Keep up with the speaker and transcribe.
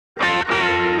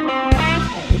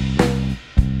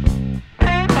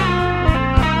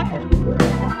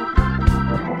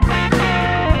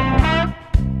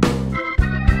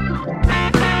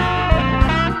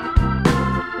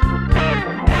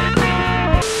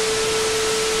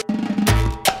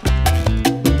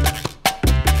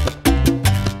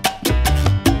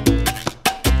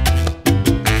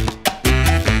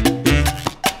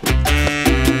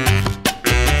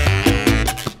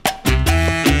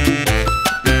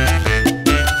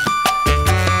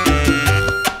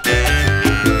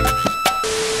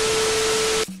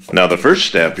Now the first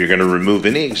step, you're going to remove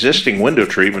any existing window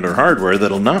treatment or hardware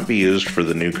that'll not be used for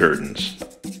the new curtains.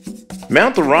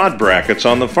 Mount the rod brackets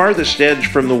on the farthest edge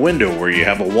from the window where you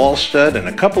have a wall stud and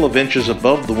a couple of inches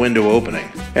above the window opening,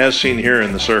 as seen here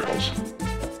in the circles.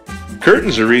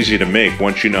 Curtains are easy to make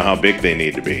once you know how big they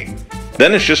need to be.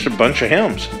 Then it's just a bunch of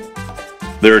hems.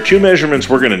 There are two measurements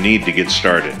we're going to need to get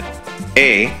started.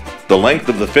 A, the length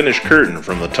of the finished curtain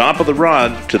from the top of the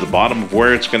rod to the bottom of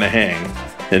where it's going to hang.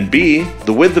 And B,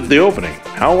 the width of the opening.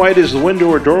 How wide is the window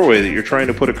or doorway that you're trying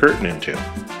to put a curtain into?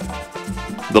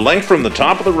 The length from the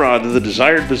top of the rod to the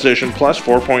desired position plus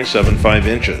 4.75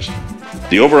 inches.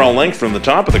 The overall length from the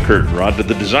top of the curtain rod to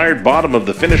the desired bottom of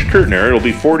the finished curtain area will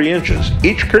be 40 inches.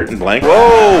 Each curtain blank...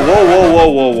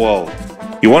 Whoa!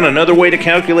 You want another way to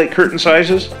calculate curtain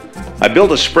sizes? I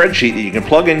built a spreadsheet that you can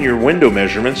plug in your window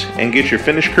measurements and get your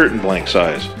finished curtain blank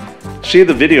size. See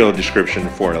the video description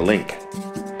for a link.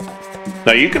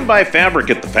 Now you can buy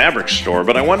fabric at the fabric store,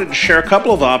 but I wanted to share a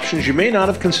couple of options you may not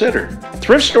have considered.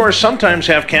 Thrift stores sometimes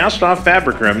have cast-off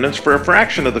fabric remnants for a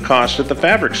fraction of the cost at the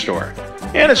fabric store,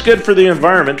 and it's good for the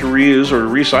environment to reuse or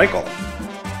recycle.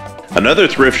 Another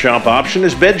thrift shop option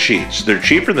is bed sheets. They're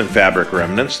cheaper than fabric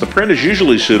remnants, the print is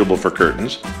usually suitable for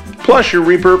curtains, plus you're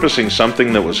repurposing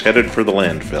something that was headed for the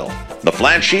landfill. The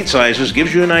flat sheet sizes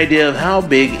gives you an idea of how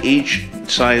big each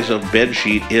size of bed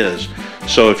sheet is.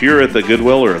 So if you're at the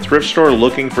Goodwill or a thrift store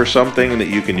looking for something that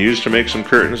you can use to make some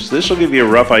curtains, this will give you a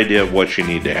rough idea of what you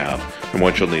need to have and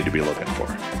what you'll need to be looking for.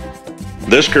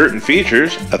 This curtain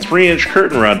features a 3-inch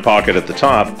curtain rod pocket at the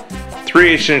top,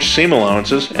 3/8-inch seam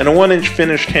allowances, and a 1-inch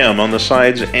finished hem on the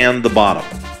sides and the bottom.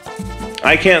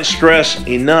 I can't stress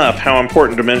enough how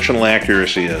important dimensional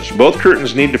accuracy is. Both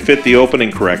curtains need to fit the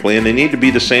opening correctly and they need to be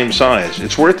the same size.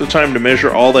 It's worth the time to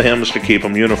measure all the hems to keep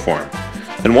them uniform.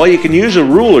 And while you can use a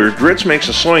ruler, Dritz makes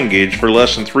a sewing gauge for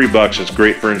less than $3. It's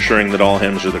great for ensuring that all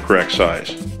hems are the correct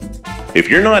size. If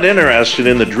you're not interested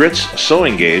in the Dritz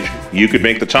sewing gauge, you could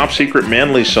make the top secret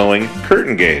Manly Sewing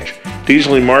curtain gauge to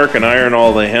easily mark and iron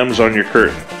all the hems on your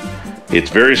curtain.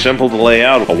 It's very simple to lay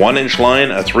out: a 1-inch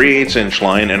line, a 3/8-inch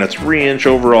line, and a 3-inch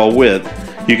overall width.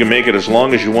 You can make it as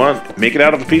long as you want. Make it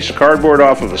out of a piece of cardboard,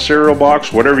 off of a cereal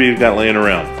box, whatever you've got laying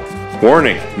around.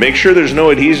 Warning, make sure there's no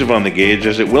adhesive on the gauge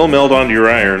as it will melt onto your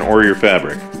iron or your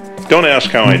fabric. Don't ask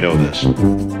how I know this.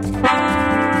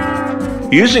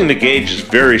 Using the gauge is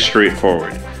very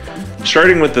straightforward.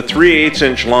 Starting with the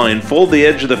 3/8-inch line, fold the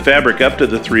edge of the fabric up to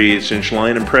the 3/8-inch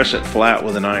line and press it flat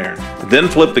with an iron. Then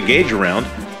flip the gauge around,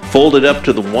 fold it up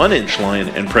to the 1-inch line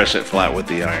and press it flat with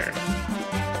the iron.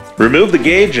 Remove the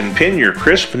gauge and pin your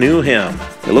crisp new hem.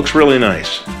 It looks really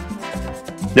nice.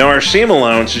 Now our seam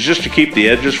allowance is just to keep the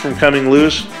edges from coming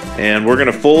loose, and we're going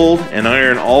to fold and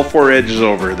iron all 4 edges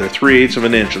over. They're 3/8 of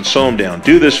an inch, and sew them down.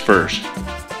 Do this first.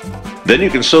 Then you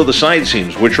can sew the side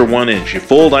seams, which are 1 inch. You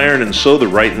fold, iron, and sew the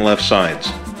right and left sides.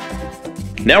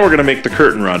 Now we're going to make the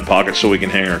curtain rod pocket so we can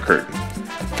hang our curtain.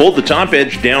 Fold the top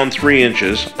edge down 3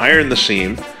 inches, iron the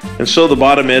seam, and sew the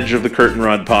bottom edge of the curtain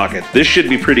rod pocket. This should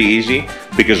be pretty easy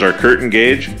because our curtain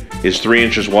gauge is 3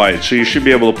 inches wide, so you should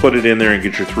be able to put it in there and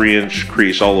get your 3-inch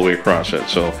crease all the way across it.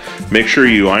 So make sure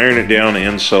you iron it down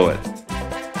and sew it.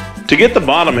 To get the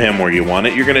bottom hem where you want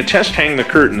it, you're going to test hang the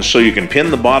curtains so you can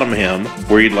pin the bottom hem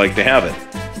where you'd like to have it.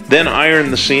 Then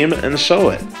iron the seam and sew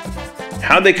it.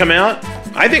 How'd they come out?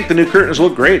 I think the new curtains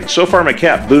look great. So far my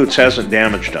cat Boots hasn't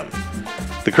damaged them.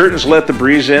 The curtains let the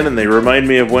breeze in and they remind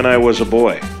me of when I was a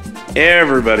boy.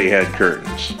 Everybody had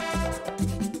curtains.